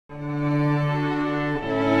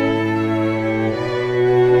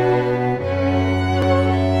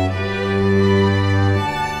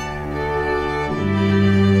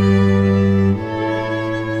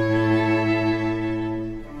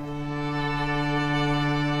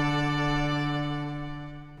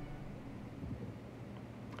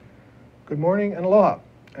Good morning and aloha,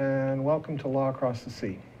 and welcome to Law Across the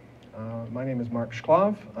Sea. My name is Mark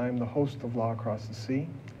Shklov. I'm the host of Law Across the Sea.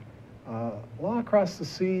 Law Across the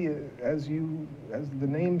Sea, as the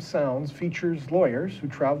name sounds, features lawyers who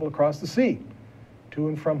travel across the sea to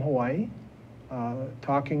and from Hawaii,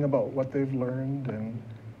 talking about what they've learned and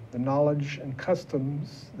the knowledge and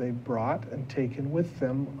customs they've brought and taken with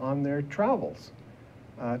them on their travels.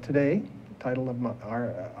 Today, the title of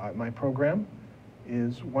my program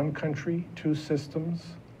is One Country, Two Systems.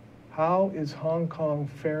 How is Hong Kong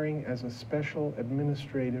faring as a special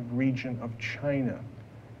administrative region of China?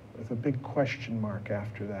 With a big question mark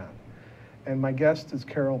after that. And my guest is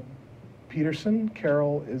Carole Petersen.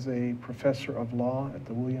 Carole is a professor of law at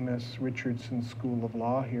the William S. Richardson School of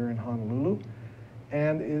Law here in Honolulu,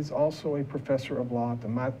 and is also a professor of law at the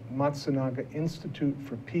Matsunaga Institute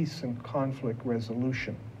for Peace and Conflict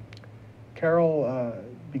Resolution. Carole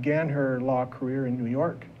began her law career in New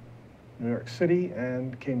York City,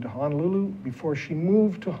 and came to Honolulu before she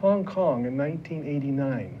moved to Hong Kong in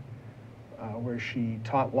 1989, where she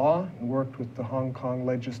taught law and worked with the Hong Kong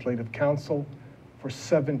Legislative Council for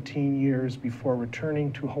 17 years before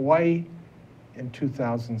returning to Hawaii in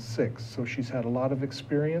 2006. So she's had a lot of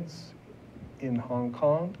experience in Hong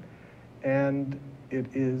Kong, and it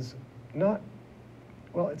is not,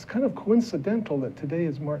 well, it's kind of coincidental that today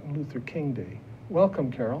is Martin Luther King Day.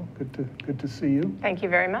 Welcome, Carole. Good to see you. Thank you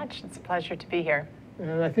very much. It's a pleasure to be here.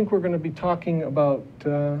 And I think we're going to be talking about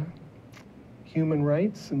human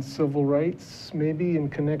rights and civil rights, maybe in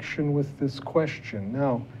connection with this question.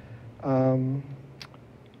 Now,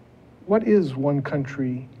 what is one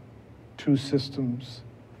country, two systems,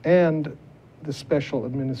 and the special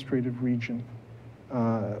administrative region?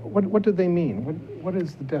 What do they mean? What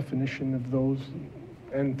is the definition of those?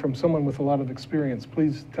 And from someone with a lot of experience,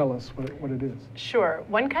 please tell us what it is. Sure.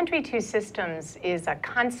 One country, two systems is a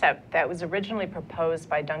concept that was originally proposed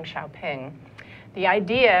by Deng Xiaoping. The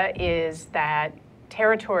idea is that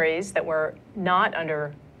territories that were not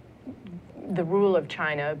under the rule of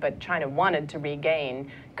China, but China wanted to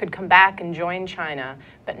regain, could come back and join China,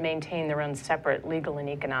 but maintain their own separate legal and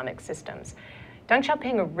economic systems. Deng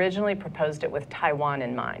Xiaoping originally proposed it with Taiwan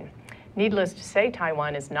in mind. Needless to say,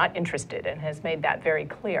 Taiwan is not interested and has made that very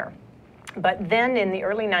clear. But then in the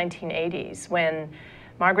early 1980s, when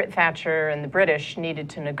Margaret Thatcher and the British needed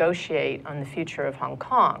to negotiate on the future of Hong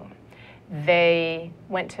Kong, they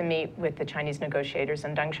went to meet with the Chinese negotiators,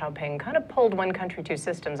 and Deng Xiaoping kind of pulled one country, two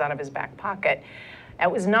systems out of his back pocket.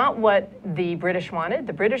 That was not what the British wanted.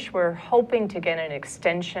 The British were hoping to get an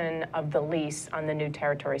extension of the lease on the new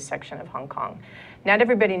territory section of Hong Kong. Not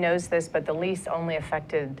everybody knows this, but the lease only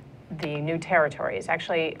affected the new territories.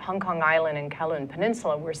 Actually, Hong Kong Island and Kowloon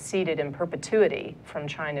Peninsula were ceded in perpetuity from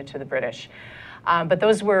China to the British. But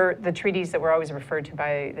those were the treaties that were always referred to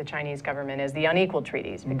by the Chinese government as the unequal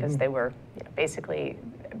treaties, because they were basically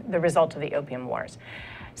the result of the Opium Wars.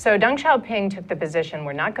 So Deng Xiaoping took the position,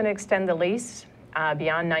 we're not going to extend the lease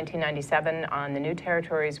beyond 1997 on the new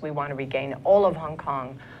territories. We want to regain all of Hong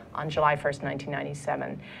Kong on July 1st,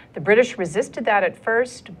 1997. The British resisted that at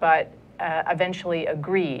first, but eventually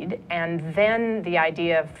agreed, and then the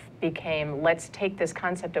idea became, let's take this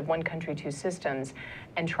concept of one country, two systems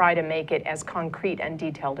and try to make it as concrete and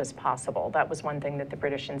detailed as possible. That was one thing that the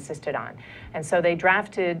British insisted on. And so they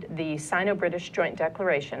drafted the Sino-British Joint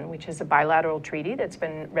Declaration, which is a bilateral treaty that's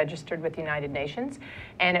been registered with the United Nations,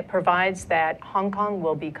 and it provides that Hong Kong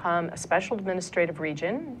will become a special administrative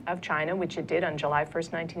region of China, which it did on July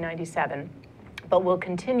 1st, 1997. But will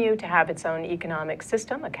continue to have its own economic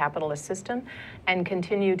system, a capitalist system, and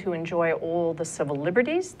continue to enjoy all the civil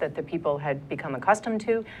liberties that the people had become accustomed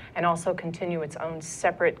to, and also continue its own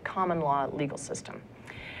separate common law legal system.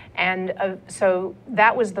 And so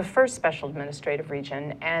that was the first special administrative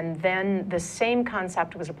region, and then the same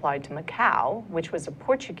concept was applied to Macau, which was a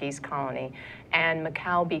Portuguese colony, and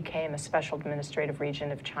Macau became a special administrative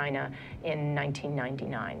region of China in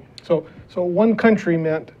 1999. So one country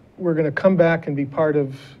meant we're going to come back and be part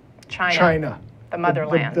of China. The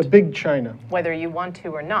motherland. The big China. Whether you want to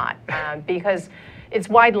or not, because it's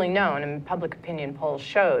widely known, and public opinion polls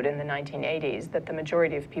showed in the 1980s that the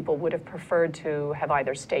majority of people would have preferred to have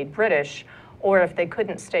either stayed British, or if they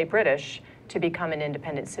couldn't stay British, to become an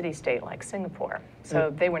independent city-state like Singapore.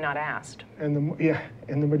 So they were not asked. And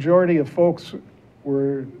the majority of folks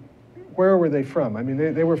were, where were they from? I mean,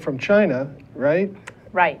 they were from China, right?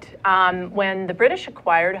 Right. When the British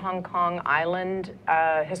acquired Hong Kong Island,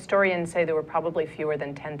 historians say there were probably fewer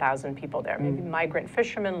than 10,000 people there. Maybe migrant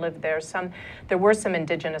fishermen lived there. There were some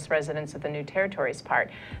indigenous residents of the New Territories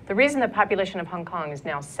part. The reason the population of Hong Kong is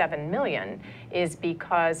now 7 million is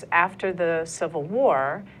because after the Civil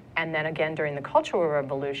War, and then again during the Cultural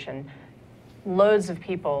Revolution, loads of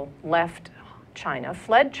people left China,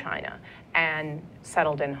 fled China, and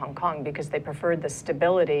settled in Hong Kong because they preferred the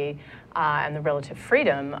stability and the relative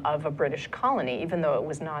freedom of a British colony. Even though it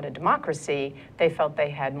was not a democracy, they felt they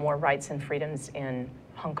had more rights and freedoms in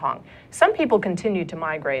Hong Kong. Some people continued to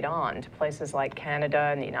migrate on to places like Canada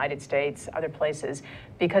and the United States, other places,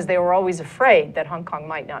 because they were always afraid that Hong Kong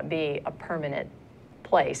might not be a permanent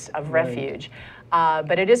place of refuge.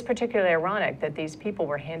 But it is particularly ironic that these people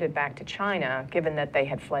were handed back to China, given that they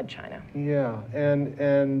had fled China. Yeah,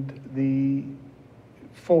 and the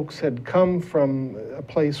folks had come from a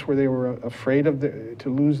place where they were afraid of to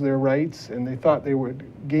lose their rights, and they thought they would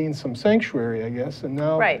gain some sanctuary, I guess. And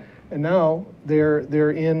now, and now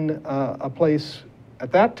they're in a place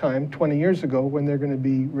at that time, 20 years ago, when they're going to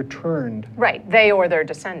be returned. Right, they or their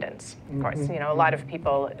descendants, of course. You know, a lot of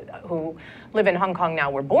people who live in Hong Kong now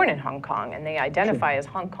were born in Hong Kong, and they identify as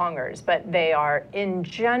Hong Kongers, but they are, in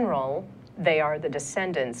general, they are the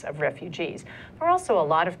descendants of refugees. There are also a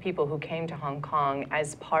lot of people who came to Hong Kong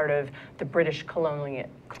as part of the British colonial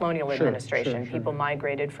administration. People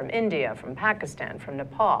migrated from India, from Pakistan, from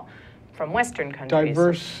Nepal, from Western countries.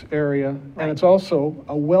 Diverse area, and it's also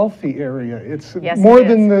a wealthy area. It's more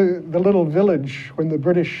than the little village when the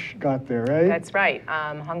British got there, right? That's right.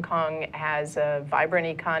 Hong Kong has a vibrant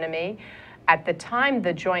economy. At the time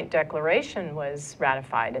the Joint Declaration was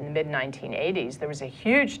ratified in the mid-1980s, there was a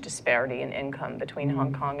huge disparity in income between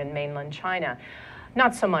Hong Kong and mainland China.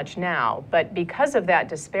 Not so much now, but because of that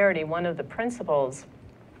disparity, one of the principles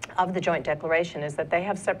of the Joint Declaration is that they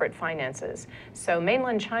have separate finances. So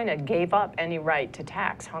mainland China gave up any right to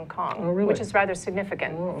tax Hong Kong, which is rather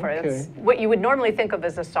significant for what you would normally think of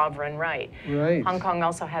as a sovereign right. Hong Kong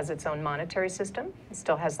also has its own monetary system. It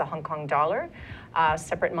still has the Hong Kong dollar,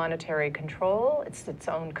 separate monetary control. It's its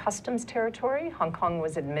own customs territory. Hong Kong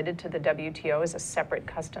was admitted to the WTO as a separate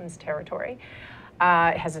customs territory.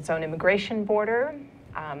 It has its own immigration border.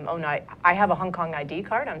 I have a Hong Kong ID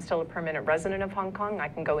card. I'm still a permanent resident of Hong Kong. I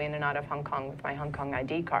can go in and out of Hong Kong with my Hong Kong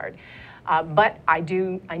ID card. But I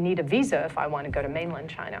need a visa if I want to go to mainland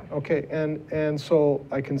China. Okay, and so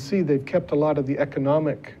I can see they've kept a lot of the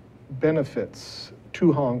economic benefits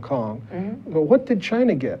to Hong Kong. Well, what did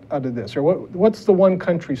China get out of this? Or what's the one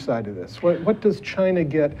country side of this? What does China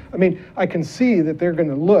get? I mean, I can see that they're going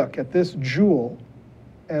to look at this jewel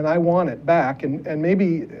and I want it back, and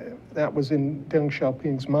maybe that was in Deng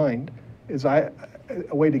Xiaoping's mind, is a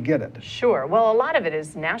way to get it. Sure. Well, a lot of it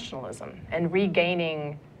is nationalism and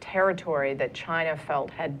regaining territory that China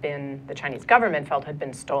felt had been, the Chinese government felt had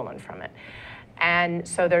been stolen from it. And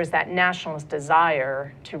so there's that nationalist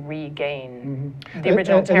desire to regain the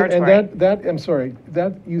original territory. And that, I'm sorry,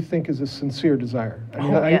 that you think is a sincere desire. I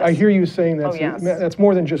mean, I hear you saying that's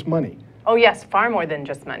more than just money. Oh yes, far more than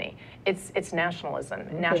just money. It's nationalism,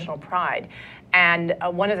 national pride. And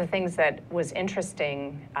one of the things that was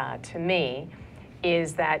interesting to me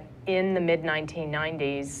is that in the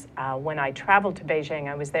mid-1990s, when I traveled to Beijing,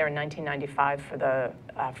 I was there in 1995 for the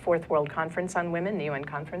Fourth World Conference on Women, the UN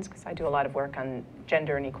conference, because I do a lot of work on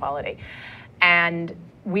gender and equality. And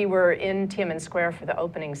we were in Tiananmen Square for the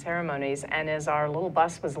opening ceremonies, and as our little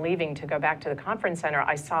bus was leaving to go back to the conference center,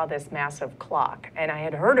 I saw this massive clock, and I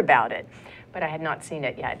had heard about it, but I had not seen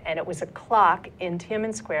it yet. And it was a clock in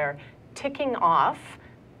Tiananmen Square ticking off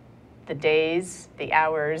the days, the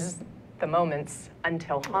hours, the moments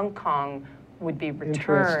until Hong Kong would be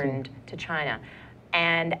returned to China.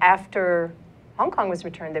 And after Hong Kong was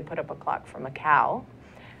returned, they put up a clock for Macau.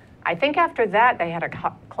 I think after that, they had a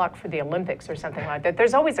clock for the Olympics or something like that.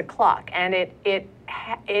 There's always a clock, and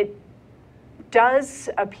it does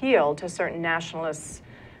appeal to certain nationalist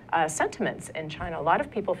sentiments in China. A lot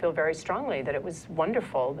of people feel very strongly that it was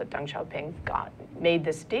wonderful that Deng Xiaoping made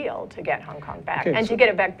this deal to get Hong Kong back, and to get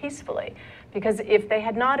it back peacefully. Because if they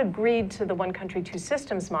had not agreed to the one country, two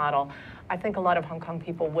systems model, I think a lot of Hong Kong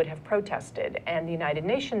people would have protested, and the United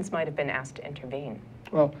Nations might have been asked to intervene.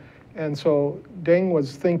 Well, and so Deng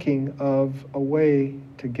was thinking of a way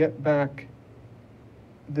to get back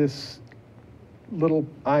this little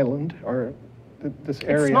island, or this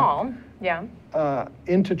area. It's small, yeah.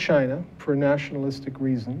 Into China for nationalistic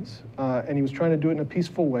reasons, and he was trying to do it in a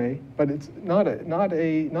peaceful way, but it's not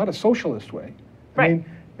a socialist way. Right. I mean,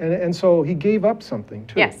 and so he gave up something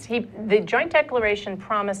too. Yes, the Joint Declaration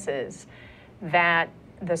promises that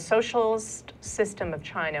the socialist system of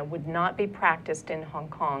China would not be practiced in Hong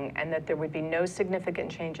Kong, and that there would be no significant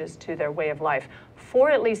changes to their way of life for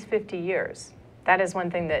at least 50 years. That is one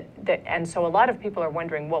thing and so a lot of people are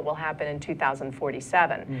wondering what will happen in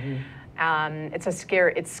 2047.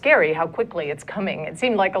 It's scary how quickly it's coming. It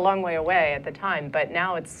seemed like a long way away at the time, but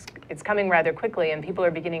now it's coming rather quickly, and people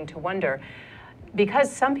are beginning to wonder.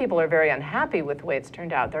 Because some people are very unhappy with the way it's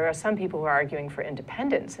turned out, there are some people who are arguing for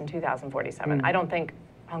independence in 2047. I don't think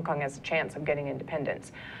Hong Kong has a chance of getting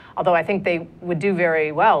independence. Although I think they would do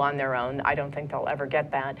very well on their own, I don't think they'll ever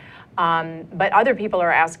get that. But other people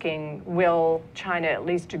are asking, will China at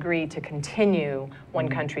least agree to continue one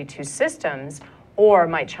country, two systems, or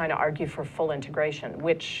might China argue for full integration,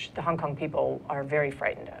 which the Hong Kong people are very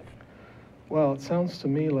frightened of? Well, it sounds to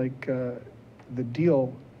me like the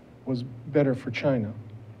deal was better for China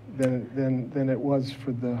than it was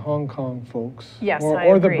for the Hong Kong folks, yes,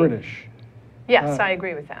 or the British. Yes, I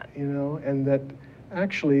agree with that. You know, and that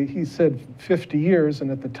actually he said 50 years,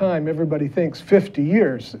 and at the time everybody thinks 50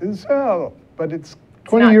 years is, oh, but it's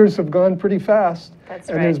 20 years have gone pretty fast. That's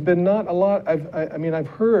and right. There's been not a lot, I mean, I've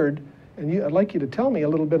heard, and I'd like you to tell me a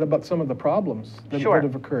little bit about some of the problems that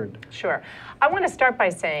have occurred. Sure. I want to start by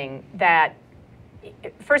saying that,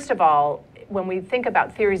 first of all, when we think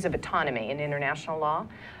about theories of autonomy in international law,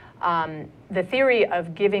 the theory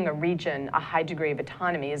of giving a region a high degree of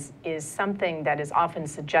autonomy is something that is often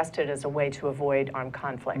suggested as a way to avoid armed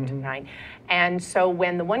conflict, right? And so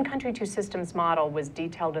when the one country, two systems model was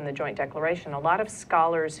detailed in the Joint Declaration, a lot of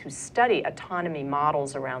scholars who study autonomy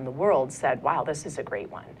models around the world said, wow, this is a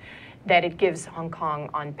great one. That it gives Hong Kong,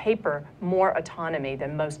 on paper, more autonomy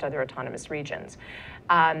than most other autonomous regions.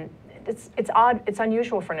 It's odd, it's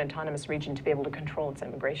unusual for an autonomous region to be able to control its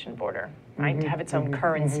immigration border, right? To have its own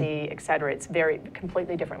currency, et cetera. It's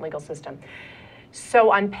completely different legal system.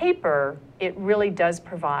 So on paper, it really does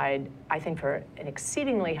provide, I think, for an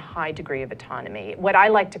exceedingly high degree of autonomy. What I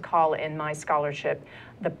like to call in my scholarship,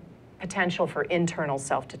 the potential for internal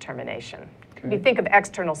self-determination. We think of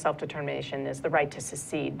external self-determination as the right to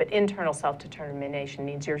secede, but internal self-determination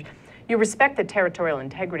means you respect the territorial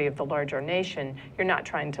integrity of the larger nation. You're not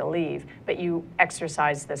trying to leave, but you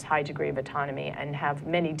exercise this high degree of autonomy and have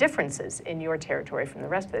many differences in your territory from the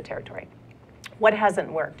rest of the territory. What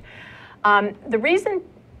hasn't worked? The reason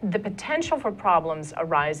the potential for problems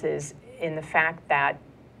arises in the fact that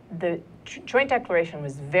the Joint Declaration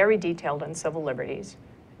was very detailed on civil liberties,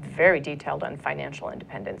 very detailed on financial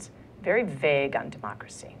independence, very vague on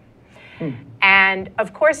democracy. And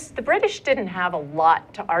of course, the British didn't have a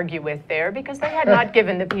lot to argue with there because they had not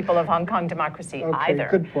given the people of Hong Kong democracy either.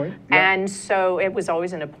 Good point. Yeah. And so it was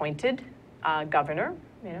always an appointed governor.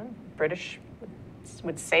 You know, British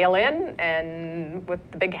would sail in and with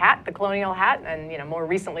the big hat, the colonial hat, and more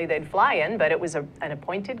recently they'd fly in, but it was an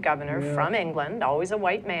appointed governor from England, always a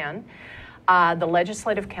white man. The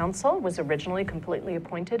Legislative Council was originally completely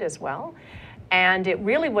appointed as well. And it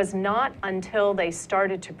really was not until they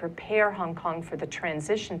started to prepare Hong Kong for the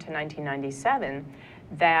transition to 1997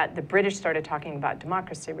 that the British started talking about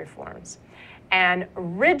democracy reforms. And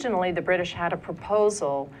originally, the British had a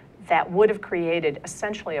proposal that would have created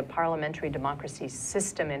essentially a parliamentary democracy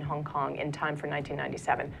system in Hong Kong in time for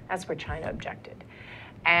 1997. That's where China objected.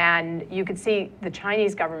 And you could see the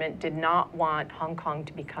Chinese government did not want Hong Kong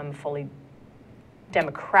to become fully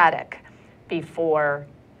democratic before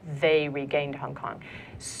they regained Hong Kong.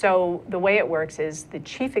 So the way it works is the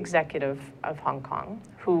chief executive of Hong Kong,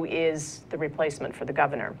 who is the replacement for the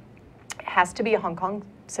governor, has to be a Hong Kong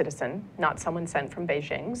citizen, not someone sent from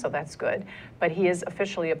Beijing, so that's good, but he is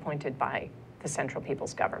officially appointed by the Central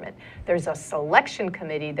People's Government. There's a selection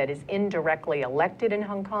committee that is indirectly elected in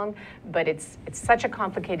Hong Kong, but it's such a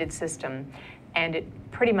complicated system, and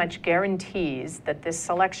it pretty much guarantees that this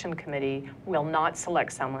selection committee will not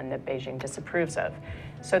select someone that Beijing disapproves of.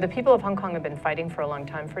 So the people of Hong Kong have been fighting for a long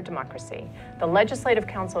time for democracy. The Legislative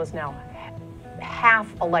Council is now half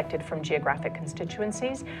elected from geographic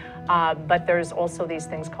constituencies, but there's also these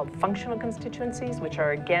things called functional constituencies, which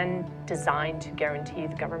are again designed to guarantee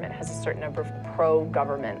the government has a certain number of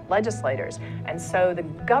pro-government legislators. And so the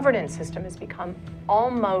governance system has become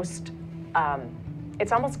almost,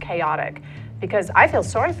 it's almost chaotic, because I feel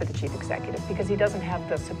sorry for the chief executive because he doesn't have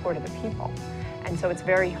the support of the people. And so it's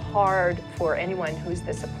very hard for anyone who's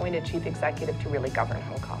this appointed chief executive to really govern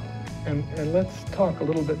Hong Kong. And let's talk a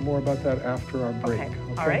little bit more about that after our break. Okay.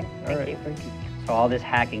 All right. Thank you. So all this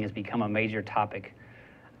hacking has become a major topic.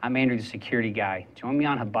 I'm Andrew, the security guy. Join me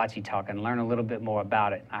on Hibachi Talk and learn a little bit more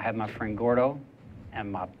about it. I have my friend Gordo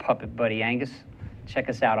and my puppet buddy Angus. Check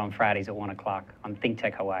us out on Fridays at 1 o'clock on Think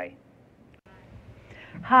Tech Hawaii.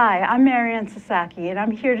 Hi, I'm Marianne Sasaki, and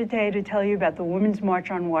I'm here today to tell you about the Women's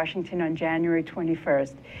March on Washington on January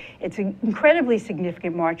 21st. It's an incredibly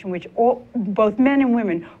significant march in which both men and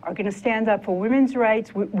women are going to stand up for women's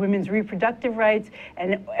rights, women's reproductive rights,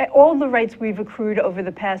 and all the rights we've accrued over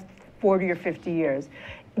the past 40 or 50 years.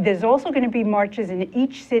 There's also going to be marches in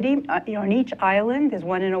each city, on each island. There's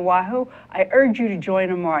one in Oahu. I urge you to join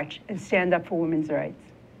a march and stand up for women's rights.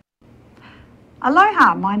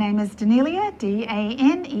 Aloha, my name is Danelia,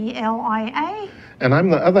 D-A-N-E-L-I-A. And I'm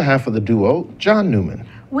the other half of the duo, John Newman.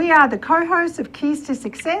 We are the co-hosts of Keys to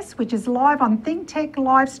Success, which is live on Think Tech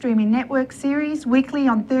live streaming network series, weekly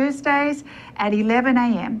on Thursdays at 11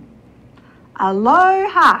 a.m.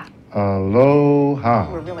 Aloha.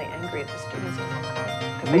 Aloha. We're really angry at the students in Hong Kong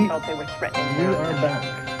because they felt they were threatening We their are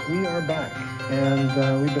back. We are back.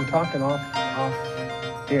 And we've been talking off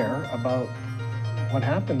air about what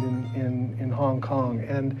happened in Hong Kong.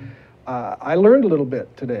 And I learned a little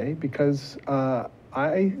bit today because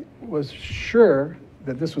I was sure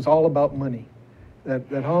that this was all about money.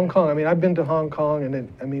 That Hong Kong, I mean, I've been to Hong Kong, and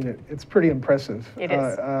it's pretty impressive. It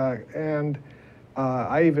is. And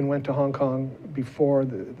I even went to Hong Kong before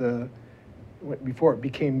before it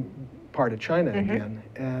became part of China again,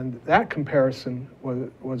 and that comparison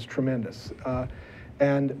was tremendous.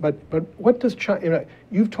 But what does China?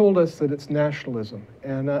 You've told us that it's nationalism,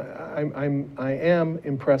 and I am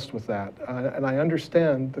impressed with that, and I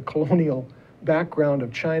understand the colonial background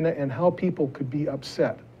of China and how people could be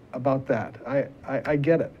upset about that. I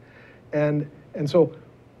get it, and so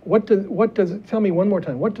what does it? Tell me one more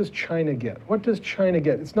time. What does China get? What does China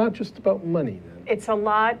get? It's not just about money. Then. It's a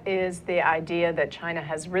lot is the idea that China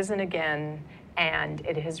has risen again and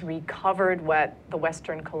it has recovered what the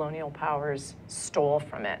Western colonial powers stole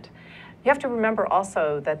from it. You have to remember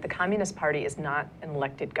also that the Communist Party is not an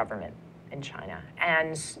elected government in China.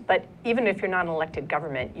 But even if you're not an elected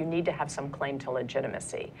government, you need to have some claim to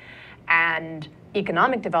legitimacy. And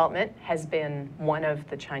economic development has been one of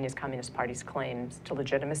the Chinese Communist Party's claims to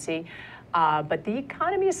legitimacy. But the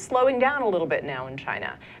economy is slowing down a little bit now in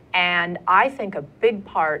China. And I think a big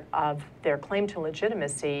part of their claim to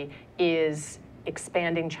legitimacy is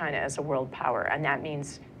expanding China as a world power. And that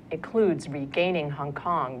includes regaining Hong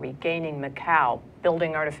Kong, regaining Macau,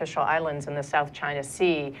 building artificial islands in the South China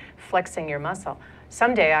Sea, flexing your muscle.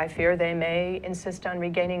 Someday, I fear they may insist on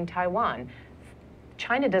regaining Taiwan.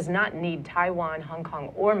 China does not need Taiwan, Hong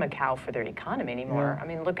Kong, or Macau for their economy anymore. Yeah. I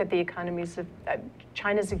mean, look at the economies of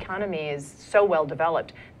China's economy is so well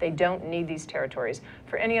developed. They don't need these territories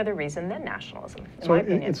for any other reason than nationalism, in my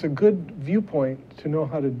opinion. It's a good viewpoint to know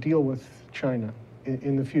how to deal with China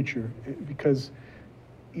in the future, because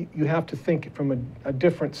you have to think from a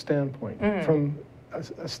different standpoint, from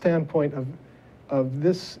a standpoint of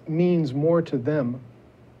this means more to them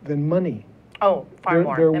than money. Oh, far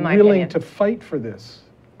more, They're in my willing opinion. to fight for this.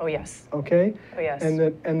 Oh, yes. Okay? Oh, yes.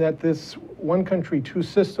 And that this one country, two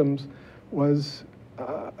systems was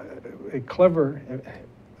a clever,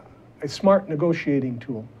 a smart negotiating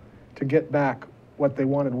tool to get back what they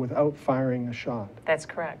wanted without firing a shot. That's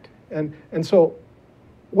correct. And so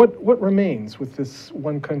what remains with this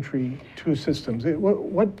one country, two systems?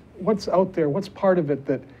 What's out there? What's part of it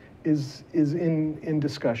that is in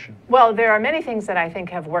discussion? Well, there are many things that I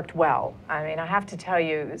think have worked well. I mean, I have to tell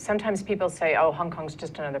you, sometimes people say, oh, Hong Kong's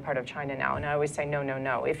just another part of China now. And I always say, no, no,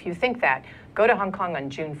 no. If you think that, go to Hong Kong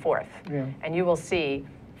on June 4th, and you will see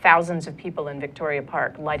thousands of people in Victoria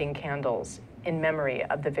Park lighting candles in memory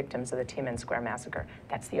of the victims of the Tiananmen Square massacre.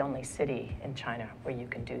 That's the only city in China where you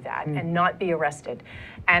can do that and not be arrested.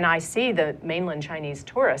 And I see the mainland Chinese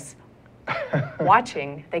tourists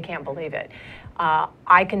watching, they can't believe it.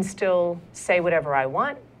 I can still say whatever I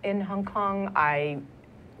want in Hong Kong. I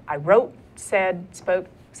wrote, said, spoke,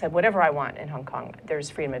 said whatever I want in Hong Kong. There's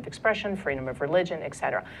freedom of expression, freedom of religion,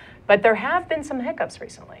 etc. But there have been some hiccups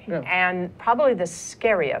recently. Yeah. And probably the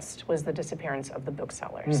scariest was the disappearance of the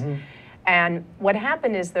booksellers. And what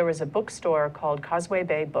happened is there was a bookstore called Causeway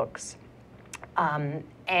Bay Books.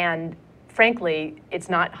 And frankly, it's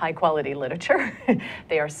not high quality literature.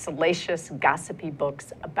 They are salacious, gossipy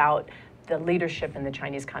books about the leadership in the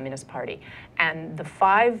Chinese Communist Party. And the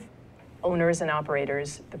 5 owners and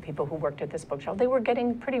operators, the people who worked at this bookshop, they were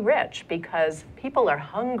getting pretty rich because people are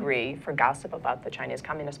hungry for gossip about the Chinese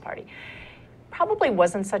Communist Party. Probably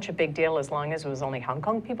wasn't such a big deal as long as it was only Hong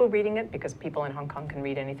Kong people reading it, because people in Hong Kong can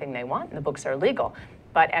read anything they want and the books are legal.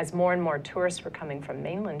 But as more and more tourists were coming from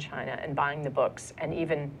mainland China and buying the books and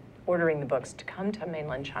even ordering the books to come to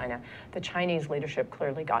mainland China, the Chinese leadership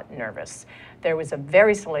clearly got nervous. There was a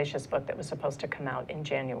very salacious book that was supposed to come out in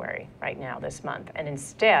January, right now, this month. And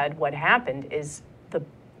instead, what happened is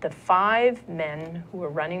the 5 men who were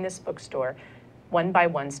running this bookstore, one by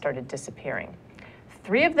one, started disappearing.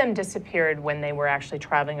 3 of them disappeared when they were actually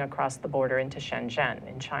traveling across the border into Shenzhen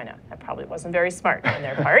in China. That probably wasn't very smart on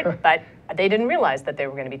their part, but they didn't realize that they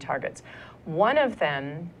were going to be targets. One of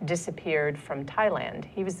them disappeared from Thailand.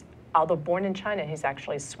 He was Although born in China, he's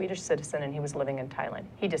actually a Swedish citizen and he was living in Thailand.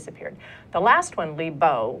 He disappeared. The last one, Li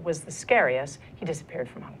Bo, was the scariest. He disappeared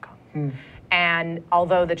from Hong Kong. And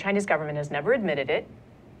although the Chinese government has never admitted it,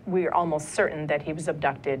 we're almost certain that he was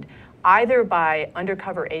abducted either by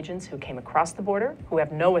undercover agents who came across the border, who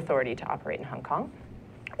have no authority to operate in Hong Kong,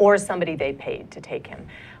 or somebody they paid to take him.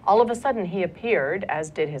 All of a sudden, he appeared, as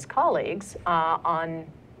did his colleagues, on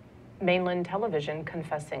mainland television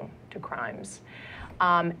confessing to crimes.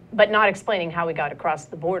 But not explaining how he got across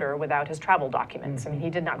the border without his travel documents. I mean, he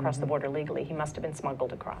did not cross the border legally. He must have been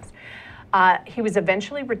smuggled across. He was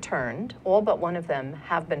eventually returned. All but one of them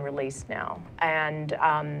have been released now. And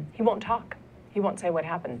he won't talk. He won't say what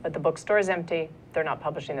happened. But the bookstore is empty. They're not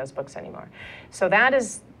publishing those books anymore. So that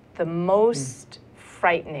is the most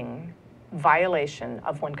frightening violation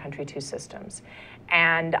of one country, two systems.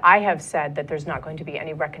 And I have said that there's not going to be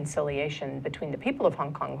any reconciliation between the people of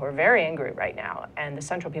Hong Kong, who are very angry right now, and the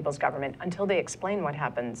Central People's Government until they explain what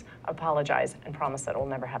happens, apologize, and promise that it will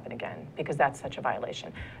never happen again, because that's such a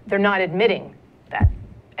violation. They're not admitting that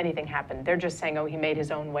anything happened. They're just saying, oh, he made his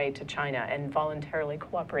own way to China and voluntarily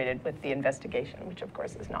cooperated with the investigation, which of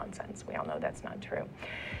course is nonsense. We all know that's not true.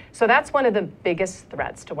 So that's one of the biggest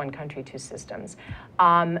threats to one country, two systems.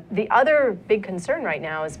 The other big concern right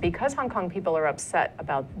now is because Hong Kong people are upset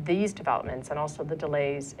about these developments and also the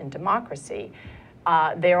delays in democracy,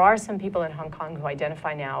 there are some people in Hong Kong who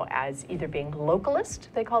identify now as either being localist,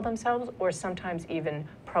 they call themselves, or sometimes even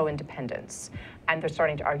pro-independence. And they're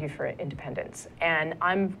starting to argue for independence. And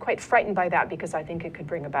I'm quite frightened by that because I think it could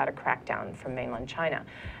bring about a crackdown from mainland China.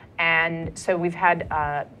 And so we've had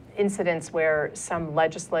incidents where some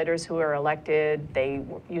legislators who were elected, they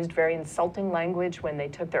used very insulting language when they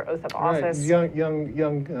took their oath of office. Right.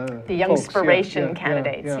 The young-spiration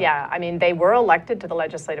candidates. Yeah, I mean, they were elected to the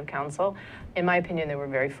Legislative Council. In my opinion, they were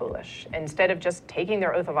very foolish. Instead of just taking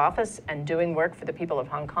their oath of office and doing work for the people of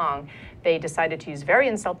Hong Kong, they decided to use very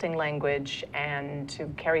insulting language and to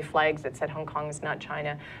carry flags that said Hong Kong is not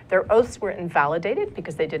China. Their oaths were invalidated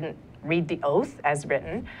because they didn't read the oath as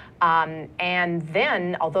written. And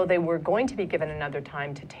then, although they were going to be given another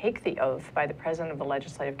time to take the oath by the President of the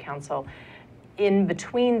Legislative Council, in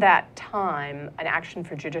between that time, an action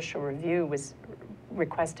for judicial review was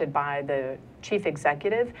requested by the chief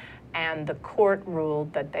executive, and the court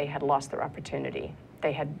ruled that they had lost their opportunity.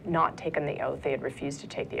 They had not taken the oath. They had refused to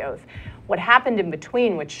take the oath. What happened in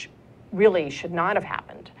between, which really should not have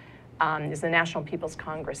happened, is the National People's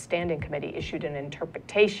Congress Standing Committee issued an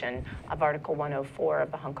interpretation of Article 104 of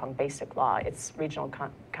the Hong Kong Basic Law, its regional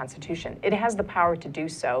constitution. It has the power to do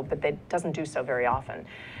so, but it doesn't do so very often.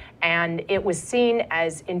 And it was seen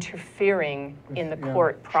as interfering in the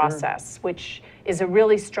court process, which is a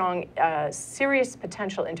really strong, serious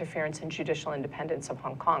potential interference in judicial independence of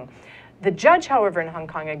Hong Kong. The judge, however, in Hong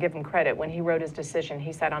Kong, I give him credit, when he wrote his decision,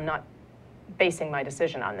 he said, I'm not basing my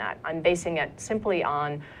decision on that. I'm basing it simply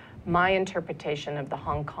on my interpretation of the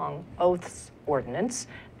Hong Kong Oaths Ordinance,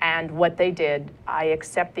 and what they did. I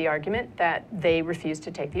accept the argument that they refused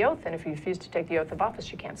to take the oath, and if you refuse to take the oath of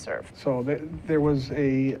office, you can't serve. So there was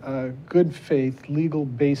a good faith legal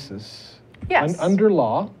basis under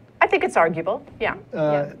law. I think it's arguable, yeah.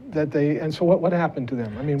 And so what happened to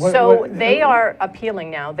them? I mean, they are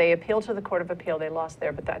appealing now. They appealed to the Court of Appeal. They lost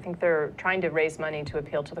there, but I think they're trying to raise money to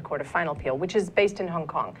appeal to the Court of Final Appeal, which is based in Hong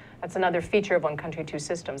Kong. That's another feature of one country, two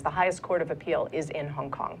systems. The highest court of appeal is in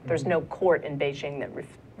Hong Kong. There's no court in Beijing that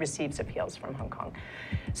receives appeals from Hong Kong.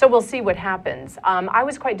 So we'll see what happens. I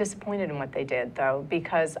was quite disappointed in what they did, though,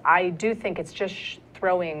 because I do think it's just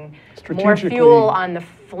throwing more fuel on the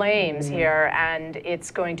flames here, and it's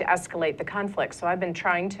going to escalate the conflict. So I've been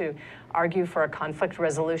trying to argue for a conflict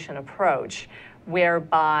resolution approach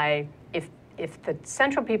whereby if the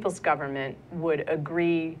Central People's Government would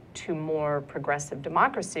agree to more progressive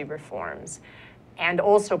democracy reforms and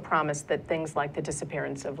also promise that things like the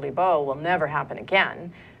disappearance of Li Bo will never happen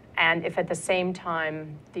again, and if at the same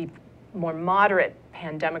time the more moderate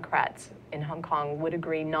pan-democrats in Hong Kong would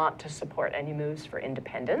agree not to support any moves for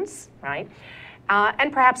independence, right?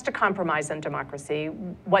 And perhaps to compromise on democracy.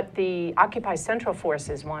 What the Occupy Central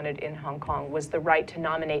Forces wanted in Hong Kong was the right to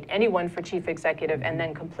nominate anyone for chief executive and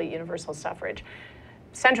then complete universal suffrage.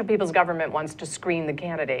 Central People's Government wants to screen the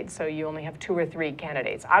candidates, so you only have 2 or 3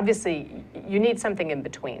 candidates. Obviously, you need something in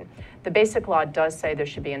between. The Basic Law does say there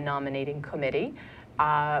should be a nominating committee.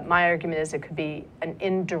 My argument is it could be an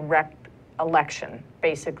indirect election.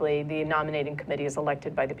 Basically, the nominating committee is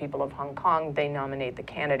elected by the people of Hong Kong. They nominate the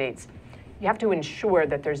candidates. You have to ensure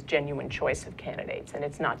that there's genuine choice of candidates, and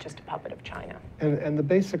it's not just a puppet of China. And the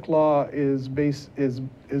Basic Law is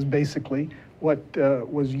basically what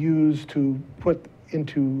was used to put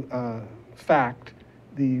into fact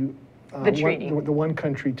the treaty. the one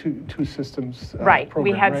country, two systems Right.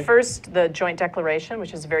 program, We had right? first the Joint Declaration,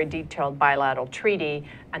 which is a very detailed bilateral treaty,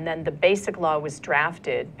 and then the Basic Law was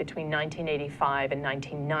drafted between 1985 and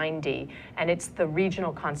 1990, and it's the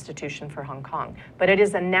regional constitution for Hong Kong. But it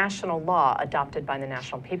is a national law adopted by the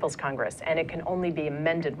National People's Congress, and it can only be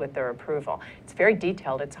amended with their approval. It's very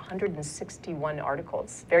detailed. It's 161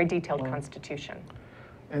 articles, very detailed constitution.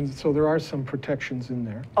 And so there are some protections in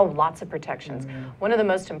there. Oh, lots of protections. One of the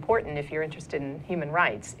most important, if you're interested in human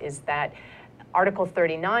rights, is that Article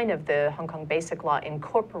 39 of the Hong Kong Basic Law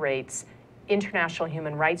incorporates international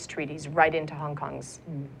human rights treaties right into Hong Kong's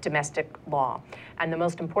domestic law. And the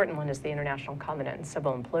most important one is the International Covenant on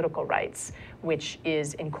Civil and Political Rights, which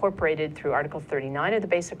is incorporated through Article 39 of the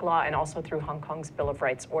Basic Law and also through Hong Kong's Bill of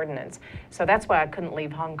Rights Ordinance. So that's why I couldn't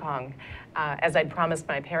leave Hong Kong, as I'd promised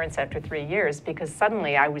my parents after 3 years, because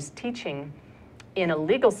suddenly I was teaching in a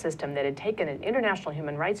legal system that had taken an international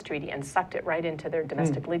human rights treaty and sucked it right into their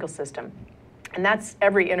domestic legal system. And that's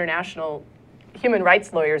every international human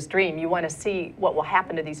rights lawyer's dream. You want to see what will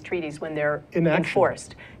happen to these treaties when they're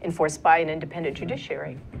enforced by an independent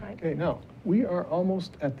judiciary. Right? Okay, now, we are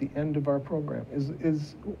almost at the end of our program.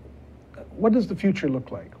 What does the future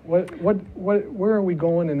look like? Where are we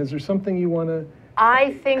going, and is there something you want to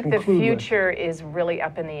I think the conclude with? future is really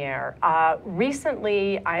up in the air.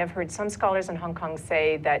 Recently, I have heard some scholars in Hong Kong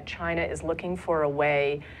say that China is looking for a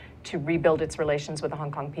way to rebuild its relations with the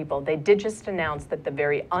Hong Kong people. They did just announce that the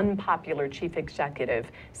very unpopular chief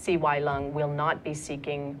executive, C.Y. Leung, will not be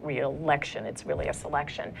seeking re-election. It's really a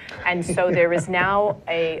selection. And so there is now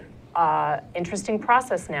a interesting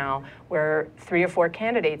process now where 3 or 4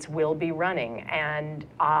 candidates will be running. And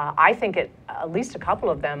I think at least a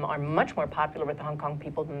couple of them are much more popular with the Hong Kong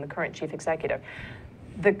people than the current chief executive.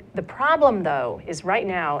 The problem, though, is right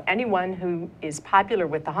now, anyone who is popular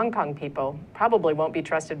with the Hong Kong people probably won't be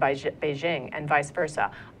trusted by Beijing and vice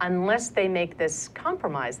versa, unless they make this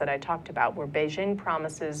compromise that I talked about, where Beijing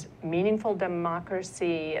promises meaningful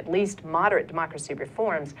democracy, at least moderate democracy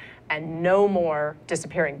reforms, and no more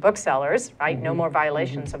disappearing booksellers, right? No more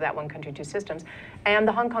violations of that one country, two systems. And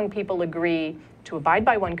the Hong Kong people agree to abide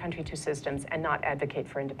by one country, two systems and not advocate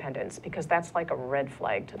for independence, because that's like a red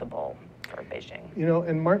flag to the bull for Beijing. You know,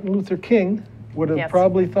 and Martin Luther King would have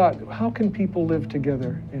probably thought, how can people live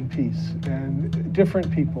together in peace, and different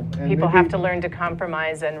people? And people have to learn to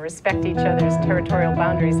compromise and respect each other's territorial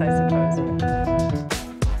boundaries, I suppose.